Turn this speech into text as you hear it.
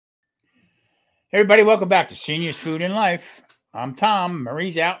Hey everybody, welcome back to Seniors Food and Life. I'm Tom.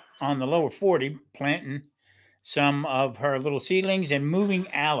 Marie's out on the lower 40 planting some of her little seedlings and moving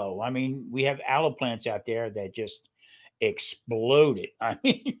aloe. I mean, we have aloe plants out there that just exploded.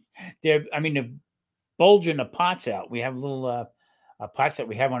 They're bulging the pots out. We have little pots that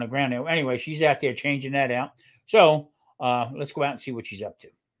we have on the ground. Anyway, she's out there changing that out. So let's go out and see what she's up to.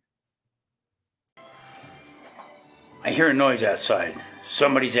 I hear a noise outside.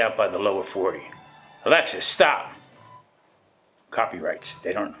 Somebody's out by the lower 40. Alexa, stop. Copyrights.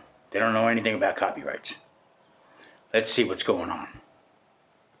 They don't know anything about copyrights. Let's see what's going on.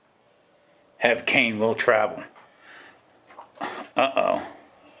 Have Cain will travel. Uh-oh.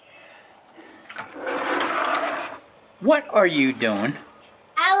 What are you doing?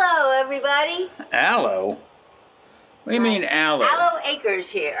 Aloe, everybody. Aloe? What do you mean aloe? Aloe acres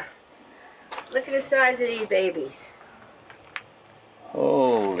here. Look at the size of these babies.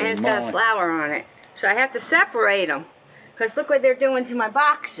 Holy And it's got a flower on it. So I have to separate them. Because look what they're doing to my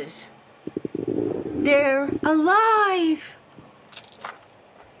boxes. They're alive.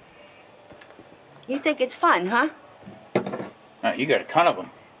 You think it's fun, huh? You got a ton of them.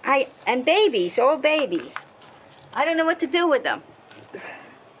 And babies, all babies. I don't know what to do with them.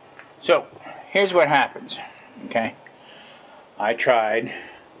 So, here's what happens, okay? I tried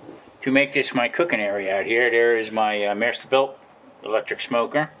to make this my cooking area out here. There is my Masterbuilt electric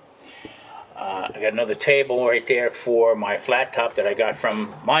smoker. I got another table right there for my flat top that I got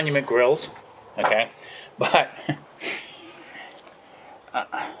from Monument Grills, okay? But,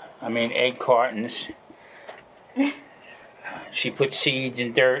 egg cartons. She put seeds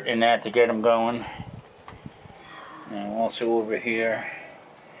and dirt in that to get them going. And also over here.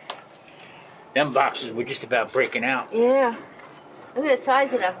 Them boxes were just about breaking out. Yeah. Look at the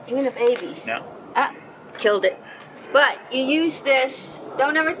size of them, even the babies. No. Killed it. But you use this,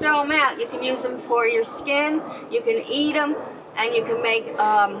 don't ever throw them out. You can use them for your skin, you can eat them, and you can make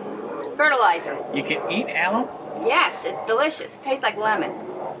fertilizer. You can eat aloe? Yes, it's delicious. It tastes like lemon.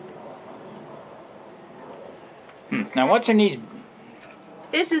 Now what's in these?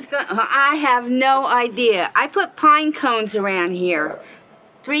 This is good. I have no idea. I put pine cones around here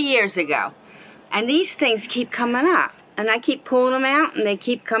 3 years ago. And these things keep coming up. And I keep pulling them out and they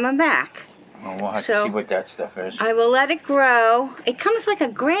keep coming back. Well, we'll have to see what that stuff is. I will let it grow. It comes like a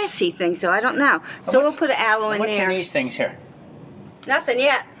grassy thing, so I don't know. So we'll put an aloe in there. What's in these things here? Nothing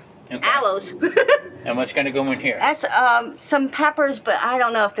yet. Okay. Aloes. And what's going to go in here? That's some peppers, but I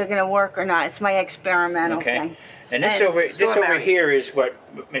don't know if they're going to work or not. It's my experimental thing. And this over here is what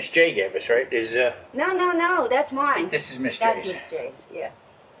Miss J gave us, right? No. That's mine. This is Miss J's. That's Miss J's, yeah.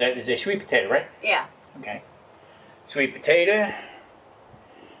 That is a sweet potato, right? Yeah. Okay. Sweet potato.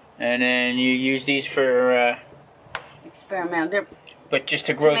 And then you use these for... experimental. But just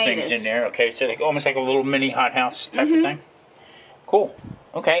to grow tomatoes. things in there, okay? So almost like a little mini hothouse type of thing. Cool.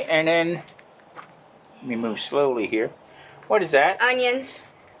 Okay, and then... Let me move slowly here. What is that? Onions.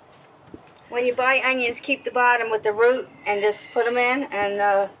 When you buy onions, keep the bottom with the root and just put them in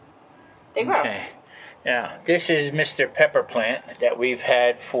and they grow. Okay. Now, this is Mr. Pepper plant that we've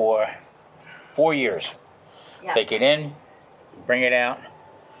had for 4 years. Yeah. Take it in, bring it out.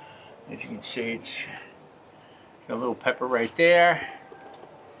 As you can see, it's got a little pepper right there.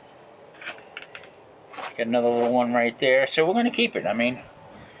 Got another little one right there. So we're going to keep it,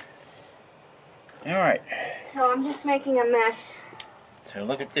 Alright. So I'm just making a mess. So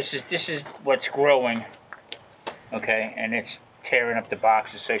look at this is what's growing. Okay, and it's tearing up the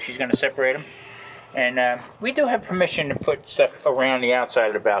boxes. So she's going to separate them. And we do have permission to put stuff around the outside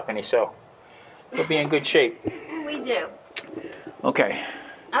of the balcony, so we'll be in good shape. We do. Okay.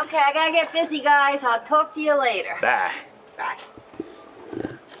 Okay, I gotta get busy, guys. I'll talk to you later. Bye. Bye.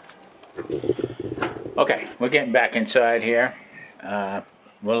 Okay, we're getting back inside here.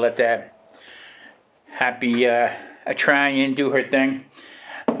 We'll let that happy Italian do her thing.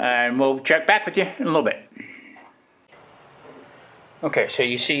 And we'll check back with you in a little bit. Okay, so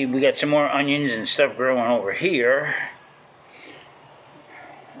you see we got some more onions and stuff growing over here.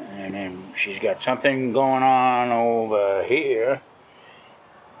 And then she's got something going on over here.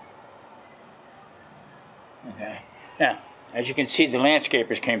 Okay, now, as you can see, the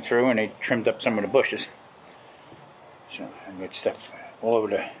landscapers came through and they trimmed up some of the bushes. So I got stuff all over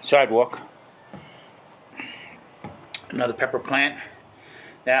the sidewalk. Another pepper plant.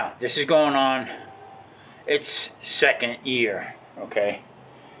 Now, this is going on its second year. Okay,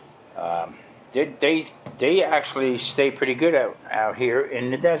 they actually stay pretty good out here in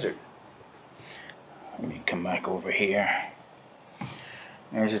the desert. Let me come back over here.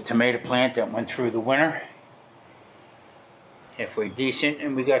 There's a tomato plant that went through the winter. halfway decent,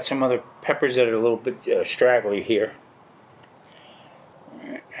 and we got some other peppers that are a little bit straggly here. All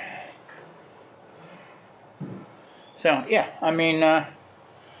right. So yeah, I mean,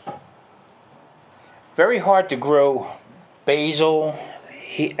 very hard to grow basil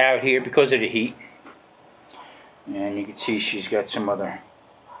out here because of the heat. And you can see she's got some other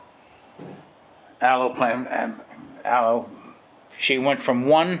aloe plant. Aloe. She went from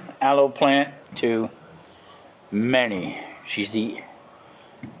one aloe plant to many. She's the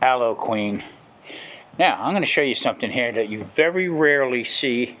aloe queen. Now, I'm going to show you something here that you very rarely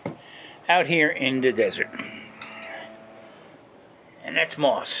see out here in the desert. And that's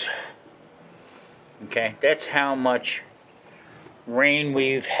moss. Okay, that's how much rain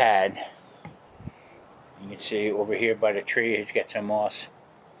we've had. You can see over here by the tree, it's got some moss.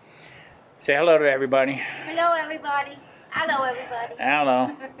 Say hello to everybody. Hello, everybody. Hello, everybody.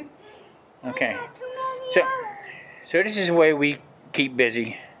 Hello. Okay. So this is the way we keep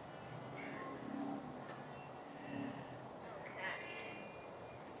busy.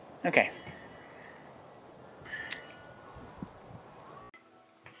 Okay.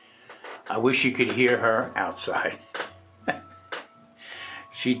 I wish you could hear her outside.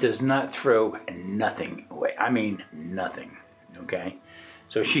 She does not throw nothing away. I mean, nothing. Okay?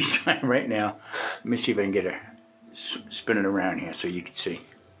 So she's trying right now. Let me see if I can get her spinning around here so you can see.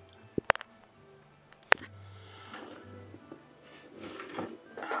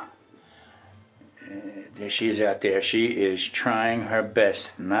 There she is out there. She is trying her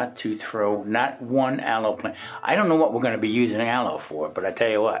best not to throw not one aloe plant. I don't know what we're going to be using aloe for, but I tell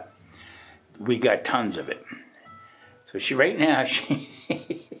you what, we got tons of it. So she right now,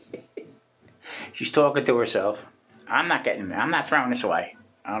 she's talking to herself. I'm not throwing this away.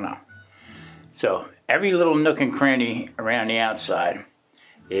 I don't know. So every little nook and cranny around the outside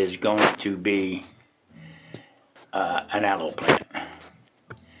is going to be an aloe plant.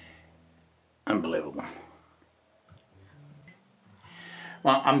 Unbelievable.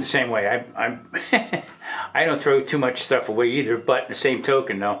 Well, I'm the same way. I don't throw too much stuff away either, but in the same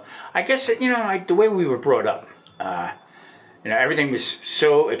token, though, I guess, you know, like the way we were brought up, you know, everything was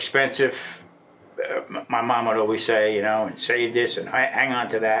so expensive. My mom would always say, you know, and save this and hang on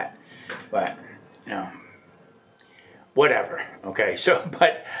to that. But, you know, whatever. Okay, so,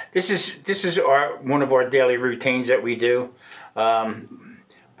 but this is one of our daily routines that we do.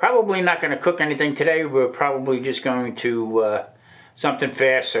 Probably not going to cook anything today. We're probably just going to something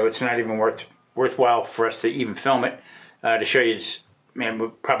fast, so it's not even worthwhile for us to even film it. To show you this, man, we'll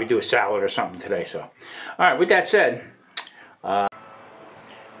probably do a salad or something today. So, all right. With that said, well,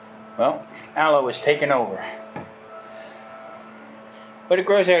 aloe is taking over, but it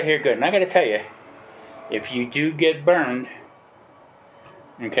grows out here good. And I got to tell you, if you do get burned,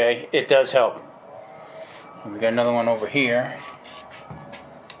 okay, it does help. We got another one over here.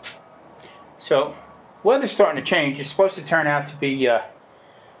 So, weather's starting to change. It's supposed to turn out to be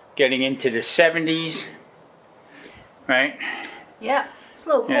getting into the 70s, right? Yeah, it's a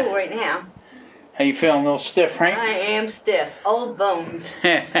little cool right now. How you feeling? A little stiff, right? I am stiff. Old bones.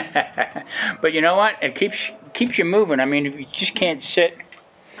 But you know what? It keeps you moving. I mean, if you just can't sit.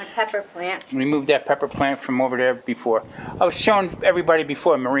 My pepper plant. Remove that pepper plant from over there before. I was showing everybody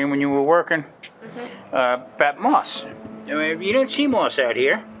before, Maureen, when you were working, about moss. I mean, you don't see moss out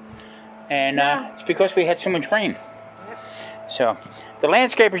here. And it's because we had so much rain. Yep. So the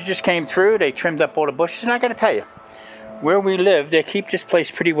landscapers just came through. They trimmed up all the bushes. And I got to tell you, where we live, they keep this place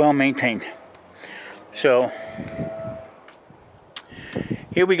pretty well maintained. So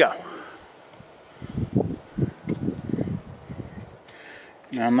here we go.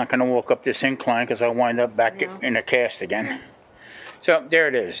 Now, I'm not going to walk up this incline because I'll wind up back in a cast again. So there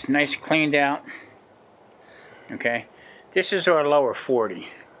it is. Nice cleaned out. Okay. This is our lower 40.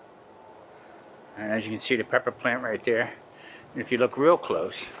 And as you can see, the pepper plant right there. And if you look real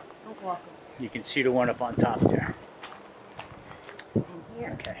close, you can see the one up on top there.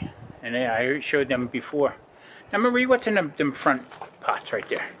 Okay. And yeah, I showed them before. Now, Marie, what's in them front pots right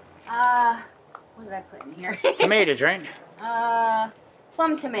there? What did I put in here? Tomatoes, right?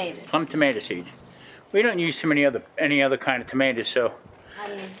 Plum tomatoes. Plum tomato seeds. We don't use any other kind of tomatoes, so.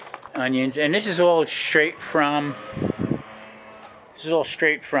 Onions. And this is all straight from. This is all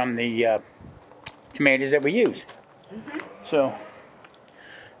straight from the tomatoes that we use. So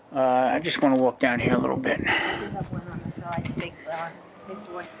I just want to walk down here a little bit.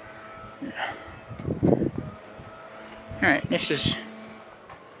 Yeah. All right, this is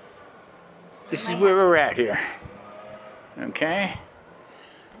where we're at here. Okay.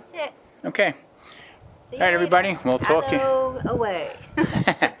 That's it. Okay. All right, everybody. We'll talk to you. Away.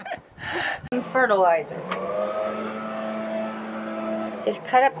 Fertilizer. Just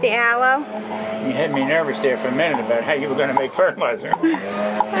cut up the aloe. You had me nervous there for a minute about how you were going to make fertilizer.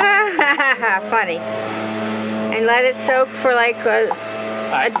 Funny. And let it soak for like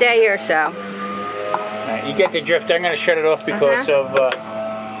a day or so. You get the drift. I'm going to shut it off because of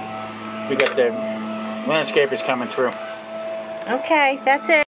we got the landscapers coming through. Okay, that's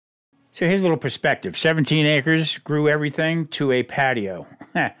it. So here's a little perspective. 17 acres, grew everything to a patio.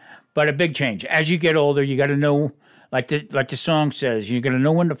 But a big change. As you get older, you got to know, like the song says, you got to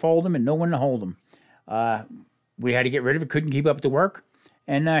know when to fold them and know when to hold them. We had to get rid of it, couldn't keep up with the work.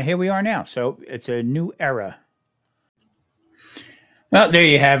 And here we are now. So it's a new era. Well, there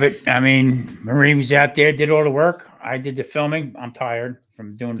you have it. I mean, Marie was out there, did all the work. I did the filming. I'm tired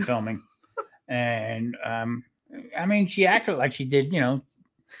from doing filming. And, I mean, she acted like she did,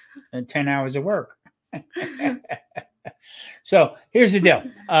 10 hours of work. So here's the deal.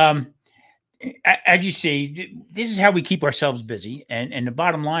 As you see, this is how we keep ourselves busy. And the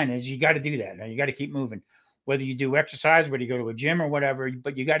bottom line is you got to do that. You got to keep moving. Whether you do exercise, whether you go to a gym or whatever,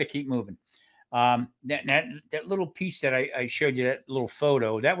 but you got to keep moving. That little piece that I showed you, that little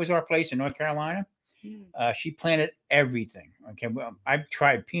photo, that was our place in North Carolina. She planted everything. Okay. Well, I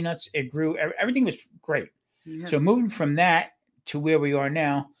tried peanuts. It grew. Everything was great. Yeah. So moving from that to where we are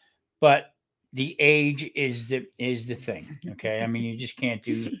now, but the age is the thing. Okay. I mean, you just can't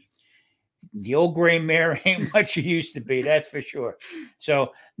do the old gray mare ain't what you used to be. That's for sure.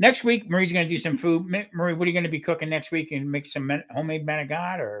 So next week, Marie's going to do some food. Marie, what are you going to be cooking next week? And make some homemade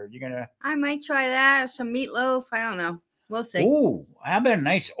manigot, or are you going to? I might try that. Some meatloaf. I don't know. We'll see. Oh, how about a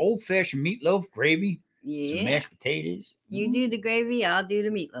nice old-fashioned meatloaf gravy? Yeah. Some mashed potatoes. You do the gravy. I'll do the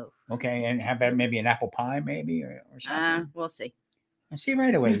meatloaf. Okay. And how about maybe an apple pie, maybe, or something? We'll see. I see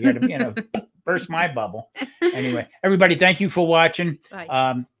right away. You got to, burst my bubble. Anyway, everybody, thank you for watching.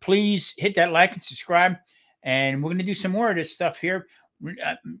 Please hit that like and subscribe. And we're going to do some more of this stuff here.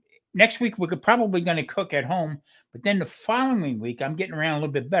 Next week, we're probably going to cook at home. But then the following week, I'm getting around a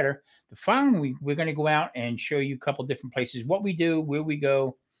little bit better. The following week, we're going to go out and show you a couple different places, what we do, where we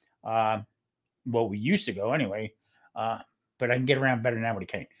go. Well, we used to go anyway. But I can get around better now with a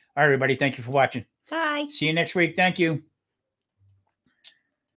cane. All right, everybody, thank you for watching. Bye. See you next week. Thank you.